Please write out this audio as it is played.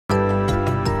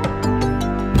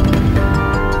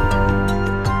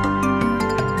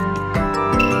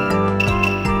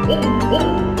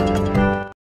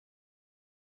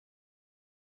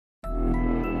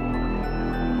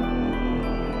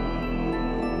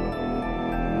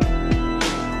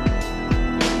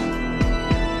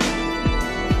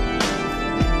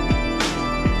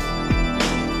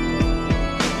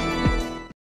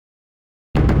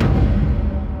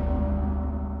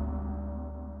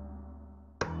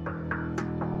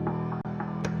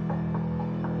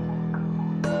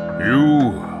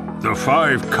You, the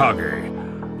 5 Kage,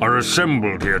 are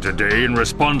assembled here today in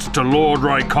response to Lord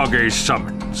Raikage's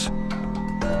summons.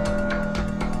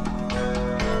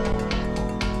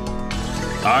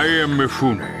 I am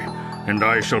Mifune, and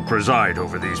I shall preside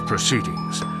over these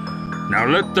proceedings. Now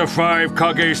let the 5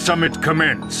 Kage Summit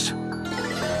commence.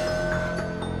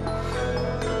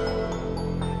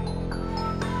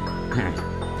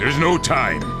 There's no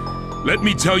time. Let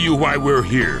me tell you why we're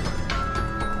here.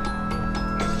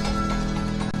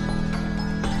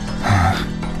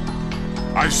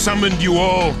 I've summoned you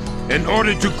all in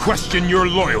order to question your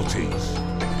loyalties.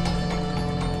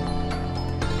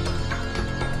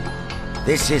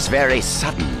 This is very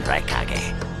sudden,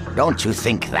 Raikage. Don't you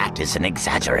think that is an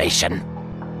exaggeration?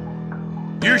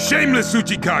 You're shameless,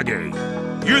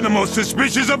 Tsuchikage. You're the most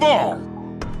suspicious of all.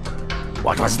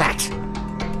 What was that?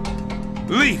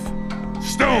 Leaf,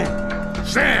 stone,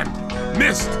 sand,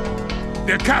 mist.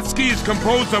 The Akatsuki is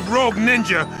composed of rogue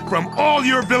ninja from all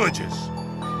your villages.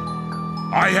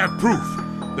 I have proof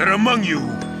that among you,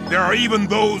 there are even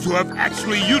those who have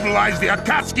actually utilized the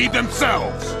Akatsuki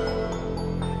themselves.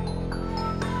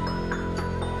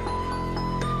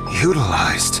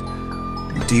 Utilized?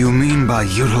 What do you mean by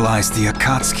utilize the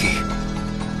Akatsuki?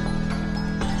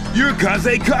 You're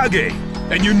Kazekage,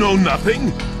 and you know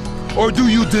nothing? Or do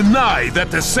you deny that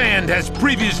the sand has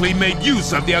previously made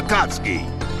use of the Akatsuki?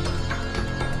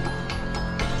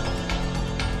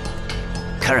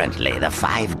 Currently, the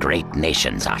 5 great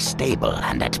nations are stable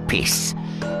and at peace.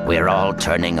 We're all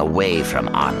turning away from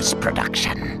arms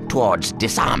production, towards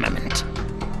disarmament.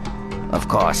 Of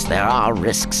course, there are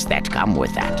risks that come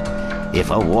with that. If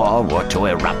a war were to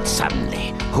erupt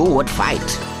suddenly, who would fight?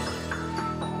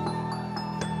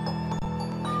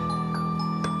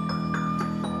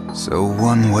 So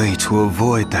one way to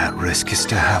avoid that risk is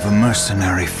to have a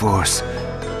mercenary force,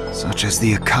 such as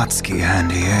the Akatsuki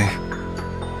handy, eh?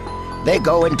 They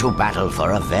go into battle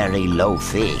for a very low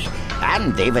fee,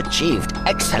 and they've achieved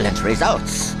excellent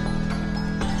results.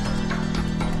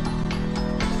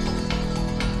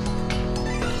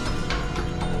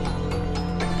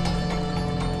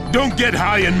 Don't get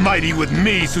high and mighty with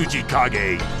me,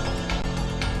 Tsuchikage!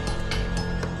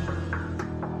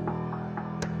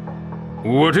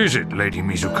 What is it, Lady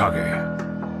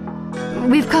Mizukage?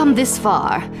 We've come this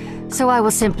far, so I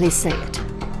will simply say it.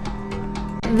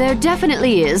 There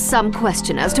definitely is some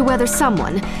question as to whether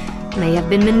someone may have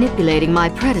been manipulating my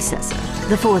predecessor,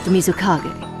 the 4th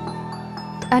Mizukage.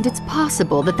 And it's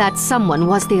possible that that someone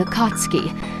was the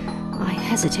Akatsuki. I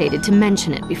hesitated to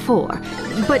mention it before,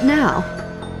 but now...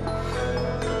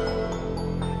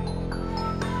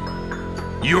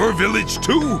 Your village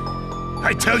too?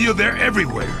 I tell you, they're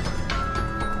everywhere.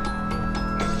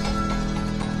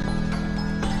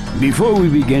 Before we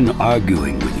begin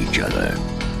arguing with each other,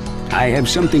 I have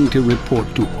something to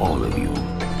report to all of you.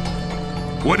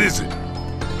 What is it?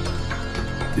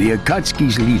 The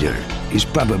Akatsuki's leader is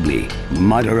probably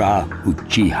Madara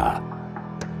Uchiha.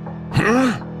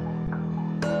 Huh?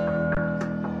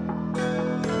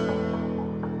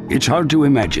 It's hard to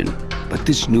imagine, but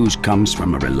this news comes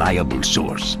from a reliable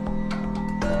source.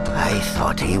 I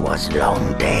thought he was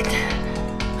long dead.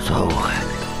 So,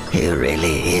 he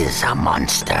really is a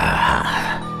monster,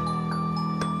 huh?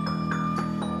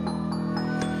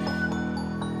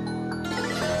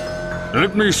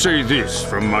 Let me say this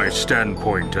from my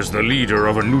standpoint as the leader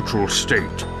of a neutral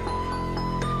state.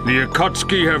 The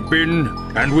Akatsuki have been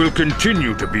and will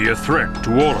continue to be a threat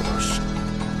to all of us.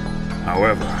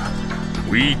 However,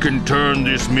 we can turn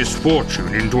this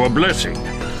misfortune into a blessing.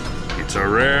 It's a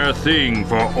rare thing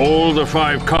for all the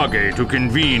 5 Kage to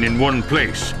convene in one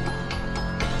place.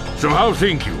 So how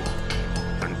think you?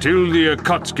 Until the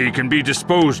Akatsuki can be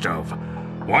disposed of,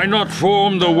 why not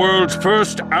form the world's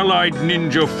first allied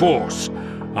ninja force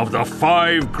of the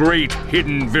 5 great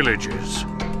hidden villages?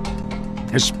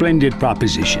 A splendid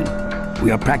proposition.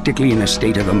 We are practically in a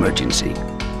state of emergency.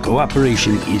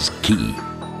 Cooperation is key.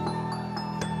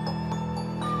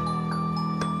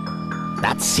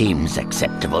 That seems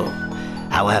acceptable.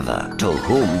 However, to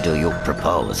whom do you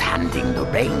propose handing the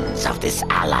reins of this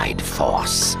allied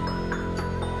force?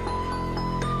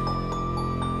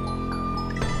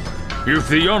 If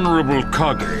the Honorable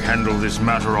Kage handle this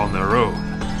matter on their own,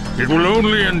 it will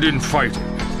only end in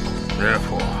fighting.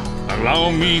 Therefore, allow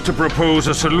me to propose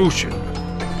a solution.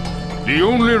 The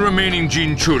only remaining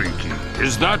Jinchuriki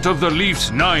is that of the Leaf's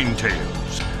 9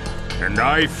 tails, and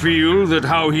I feel that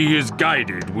how he is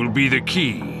guided will be the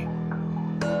key.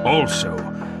 Also,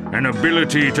 an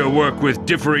ability to work with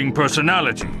differing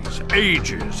personalities,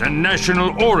 ages, and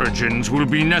national origins will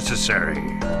be necessary.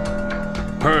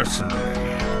 Personally,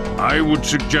 I would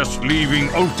suggest leaving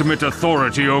ultimate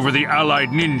authority over the allied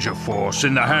ninja force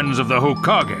in the hands of the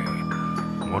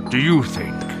Hokage. What do you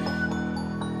think?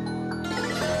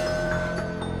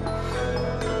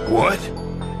 What?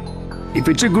 If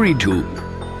it's agreed to,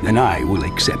 then I will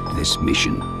accept this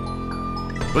mission.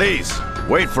 Please,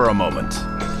 wait for a moment.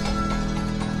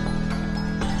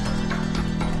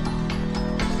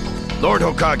 Lord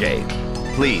Hokage,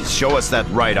 please show us that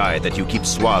right eye that you keep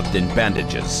swathed in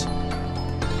bandages.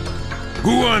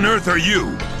 Who on earth are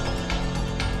you?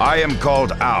 I am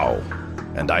called Ao,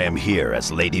 and I am here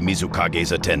as Lady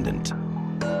Mizukage's attendant.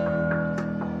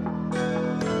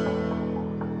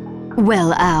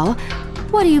 Well, Ao,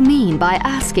 what do you mean by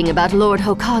asking about Lord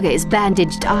Hokage's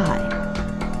bandaged eye?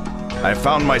 I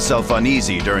found myself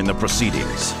uneasy during the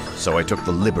proceedings, so I took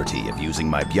the liberty of using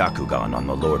my Byakugan on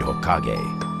the Lord Hokage.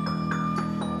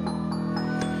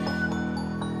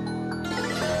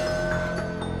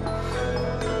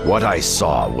 What I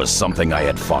saw was something I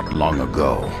had fought long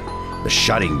ago. The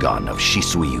Sharingan of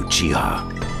Shisui Uchiha.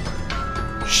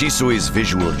 Shisui's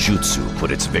visual jutsu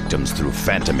put its victims through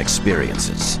phantom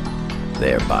experiences,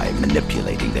 thereby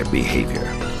manipulating their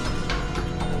behavior.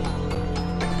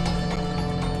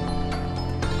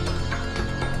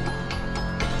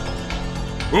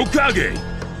 Hokage!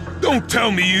 Don't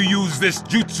tell me you use this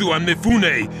jutsu on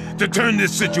Mifune to turn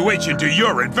this situation to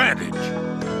your advantage!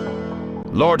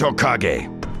 Lord Hokage,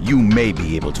 you may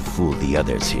be able to fool the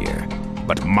others here,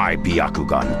 but my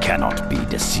Byakugan cannot be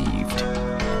deceived.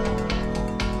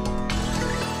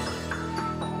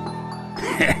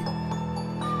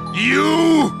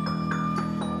 You!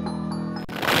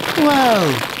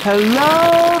 Well,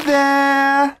 hello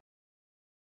there!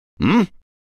 Hmm?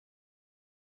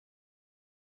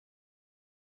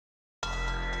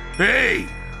 Hey!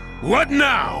 What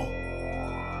now?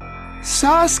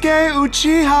 Sasuke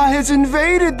Uchiha has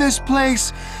invaded this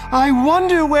place. I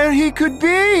wonder where he could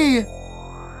be.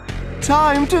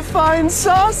 Time to find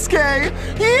Sasuke!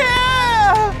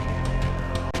 Yeah!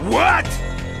 What?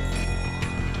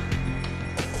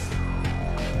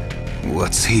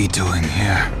 What's he doing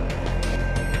here?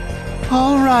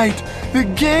 All right, the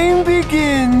game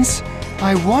begins.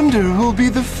 I wonder who'll be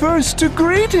the first to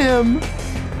greet him.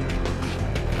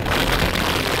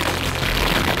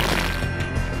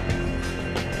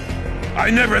 I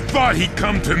never thought he'd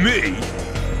come to me.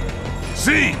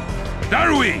 See,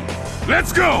 Darui,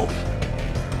 let's go!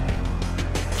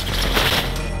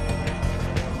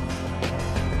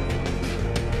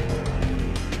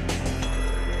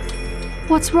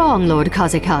 What's wrong, Lord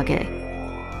Kazekage?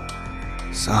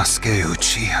 Sasuke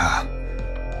Uchiha.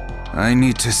 I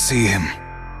need to see him.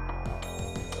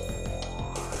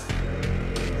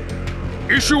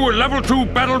 Issue a level 2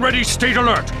 battle-ready state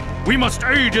alert. We must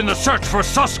aid in the search for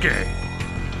Sasuke.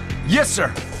 Yes,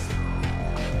 sir.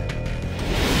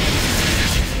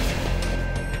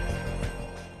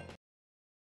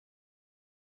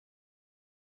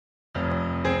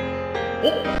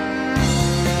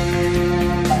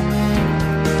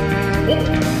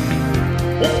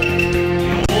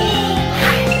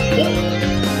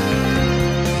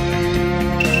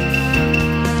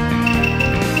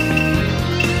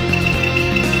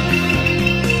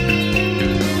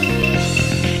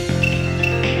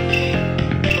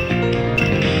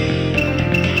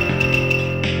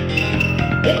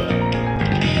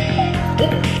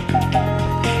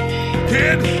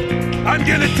 I'm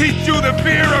gonna teach you the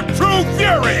fear of true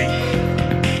fury!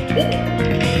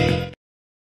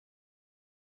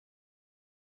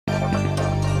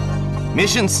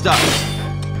 Mission stuck.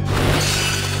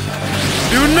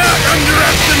 Do not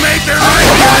underestimate their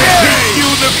ability to teach you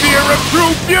the fear of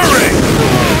true fury!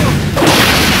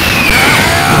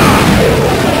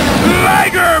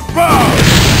 Liger Bomb!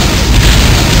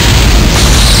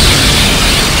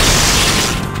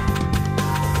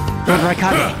 Lord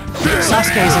Raikage,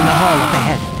 Sasuke's in the hall up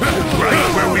ahead. Right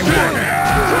where we want him!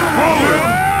 Forward!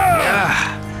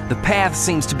 The path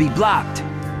seems to be blocked.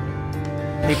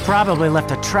 They probably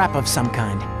left a trap of some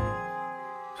kind.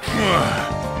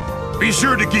 Be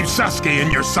sure to keep Sasuke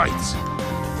in your sights.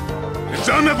 It's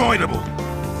unavoidable.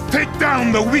 Take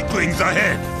down the weaklings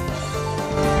ahead.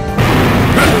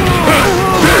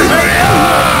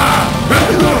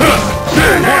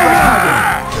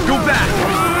 Go back!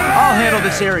 I'll handle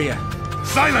this area.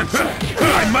 Silence!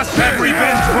 I must have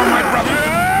revenge for my brother.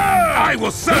 I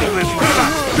will settle this with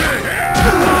Sasuke.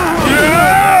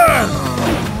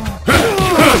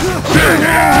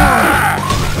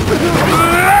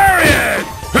 Lariat!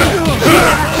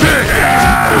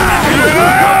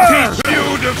 I'll teach you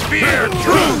to fear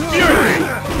true fury!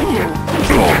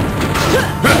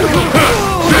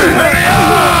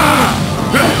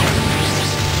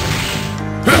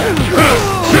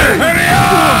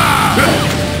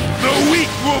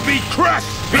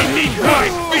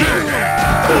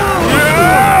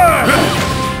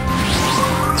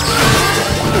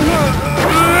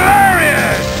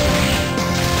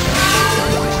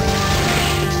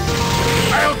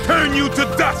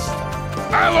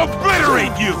 I'll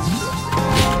obliterate you!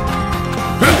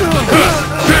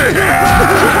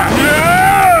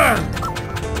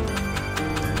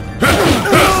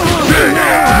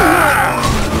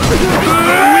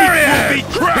 The weak will be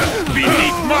crushed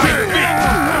beneath my feet!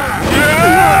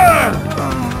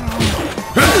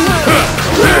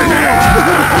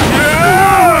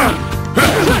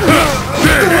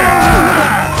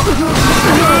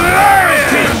 I'll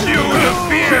teach you to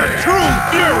fear true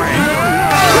fury!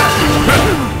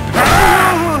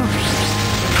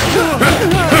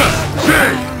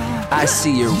 I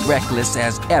see you're reckless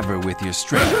as ever with your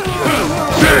strength.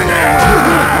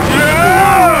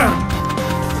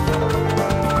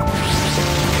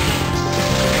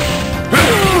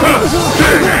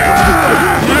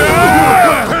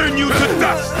 I'll turn you to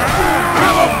dust!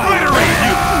 I'll obliterate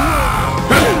you!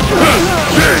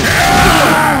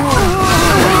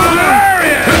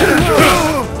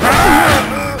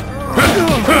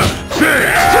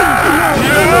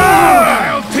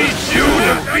 I'll teach you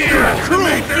to fear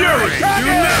true fury!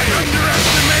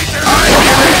 I'm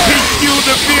gonna teach you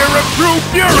the fear of true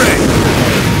fury!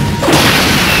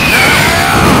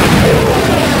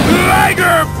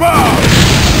 Liger Ball!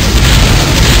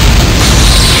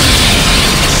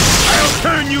 I'll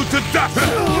turn you to dust!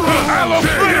 I'll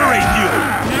obliterate you!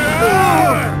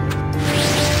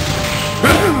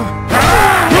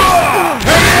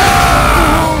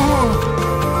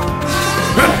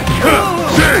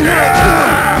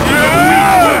 The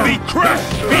weak will be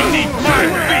crushed beneath my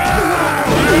feet!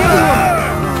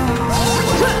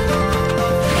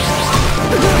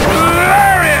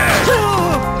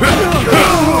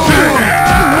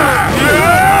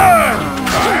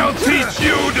 I'll teach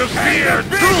you to fear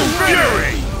true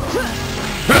fury!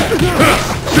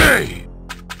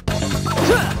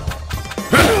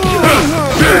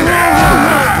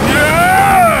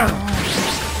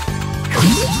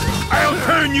 I'll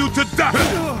turn you to dust!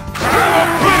 I'll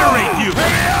obliterate you!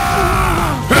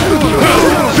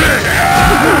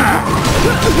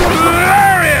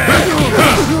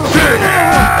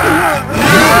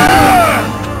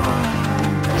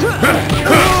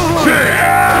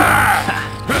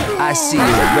 I see you're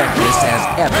reckless as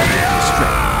ever with your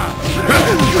strength.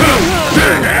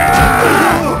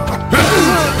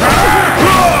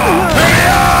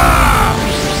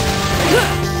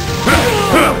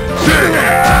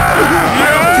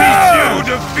 I'll teach you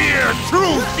to fear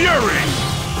true fury!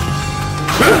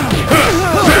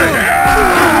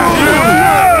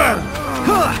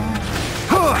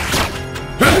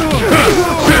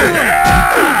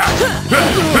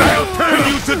 I'll turn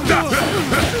you to dust!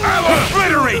 I'll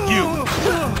obliterate you!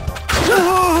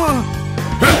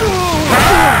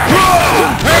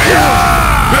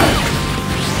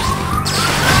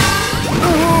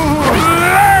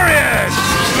 Hilarious!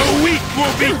 The weak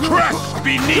will be crushed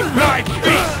beneath my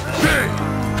feet!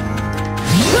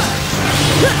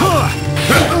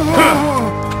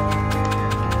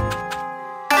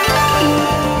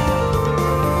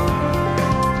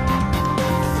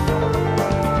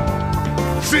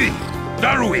 See,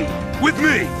 Narui, with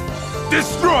me!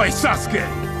 Destroy Sasuke!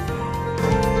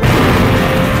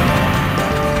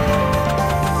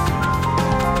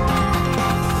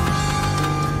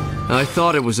 I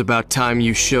thought it was about time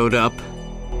you showed up.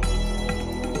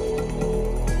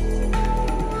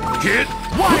 Kid,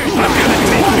 I'm gonna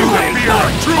teach you the fear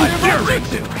of true fury!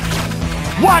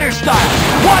 Water style!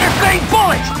 Water fang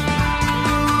bullet!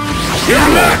 Do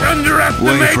not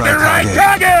underestimate the Raikage.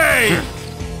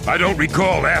 Raikage! I don't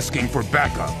recall asking for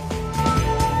backup.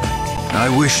 I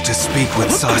wish to speak with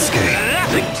Sasuke.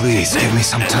 Please give me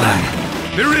some time.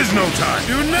 There is no time.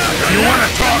 Do not. If you want to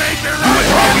talk, do it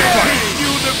while we fight. You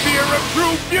the fear of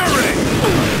true fury.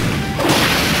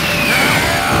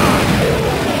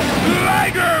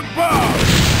 Liger Ball.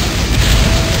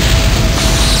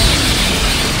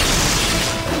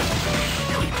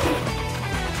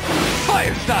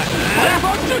 Fire style! Fire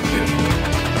Wajinshu!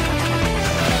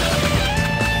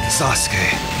 Sasuke,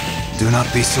 do not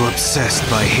be so obsessed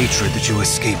by hatred that you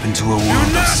escape into a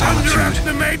world of solitude.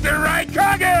 Underestimate the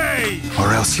Raikage!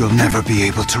 Or else you'll never be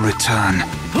able to return.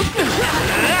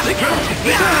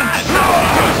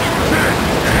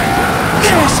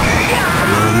 Sasuke,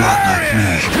 you're a lot like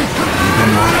me. You've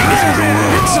been walking through the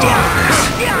world's darkness.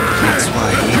 That's why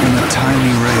even a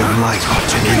tiny ray of light ought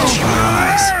to reach your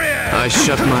eyes. I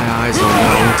shut my eyes a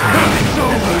long time ago.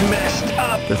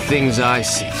 The things I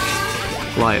seek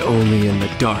lie only in the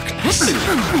darkness.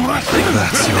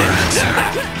 That's your answer.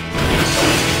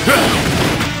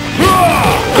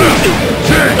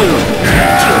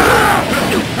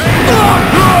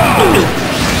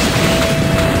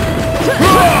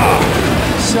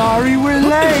 Sorry we're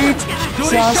late.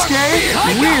 Sasuke.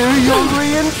 We're your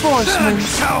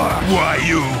reinforcements. Why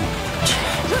you?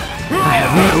 I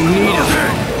have no need of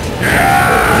it.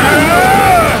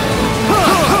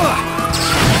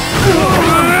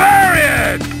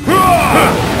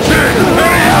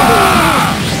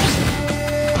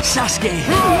 Sasuke,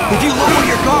 if you lower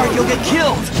your guard, you'll get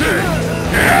killed.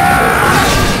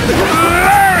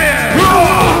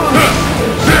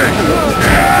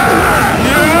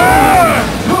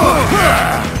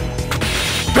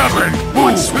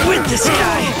 What's with this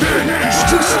guy? He's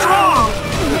too strong.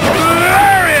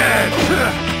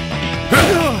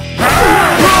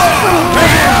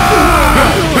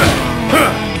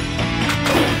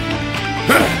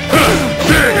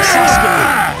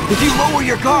 Sasuke, if you lower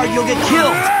your guard, you'll get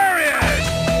killed.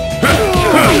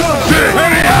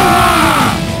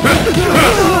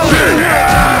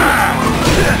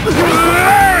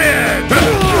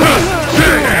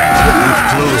 You've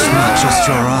closed not just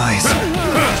your eyes,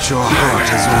 but your heart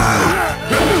as well.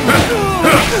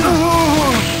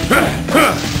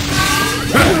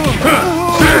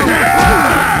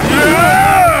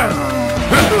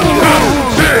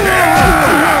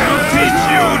 I'll teach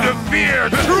you to fear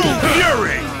true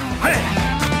fury!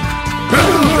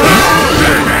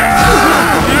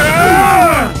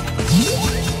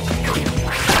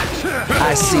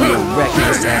 I see you're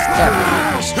reckless as ever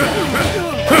with your strength.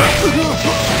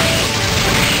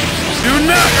 Do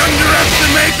not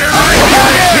underestimate their might!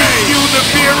 I'll teach you the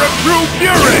fear of true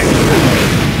fury!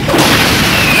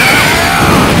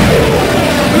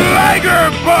 Liger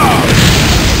Bomb!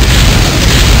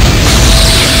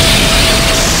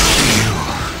 You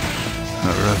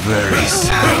are a very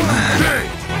sad man.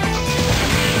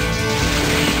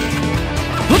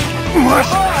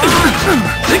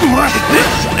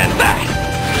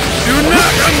 Do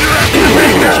not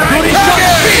underestimate their might!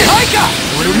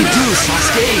 What do we do,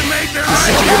 Sasuke? The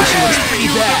situation looks pretty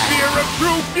bad. Fear of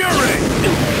true fury!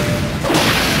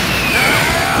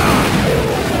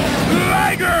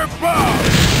 Liger Bomb!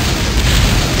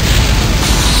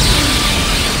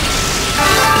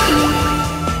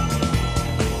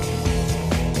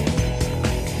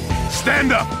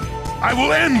 Stand up! I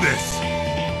will end this!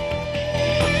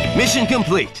 Mission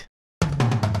complete.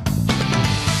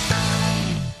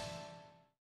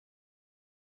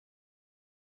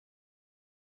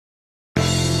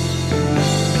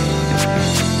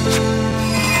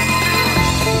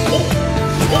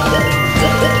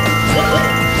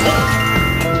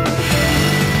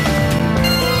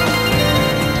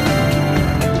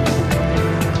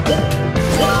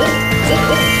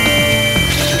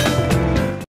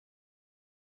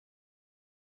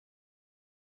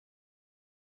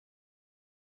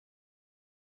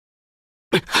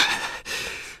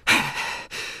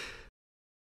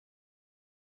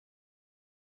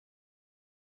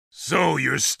 So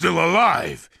you're still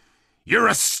alive. You're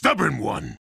a stubborn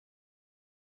one.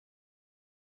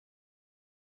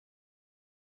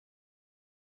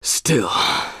 Still.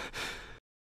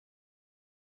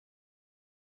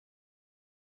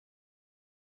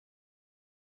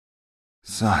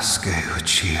 Sasuke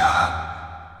Uchiha.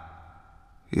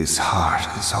 His heart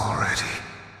is already...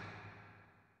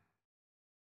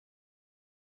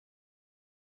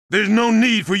 There's no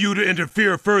need for you to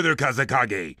interfere further,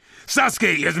 Kazekage.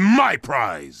 Sasuke is my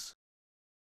prize!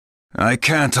 I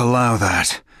can't allow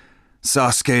that.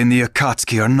 Sasuke and the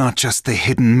Akatsuki are not just the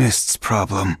Hidden Mist's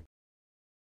problem.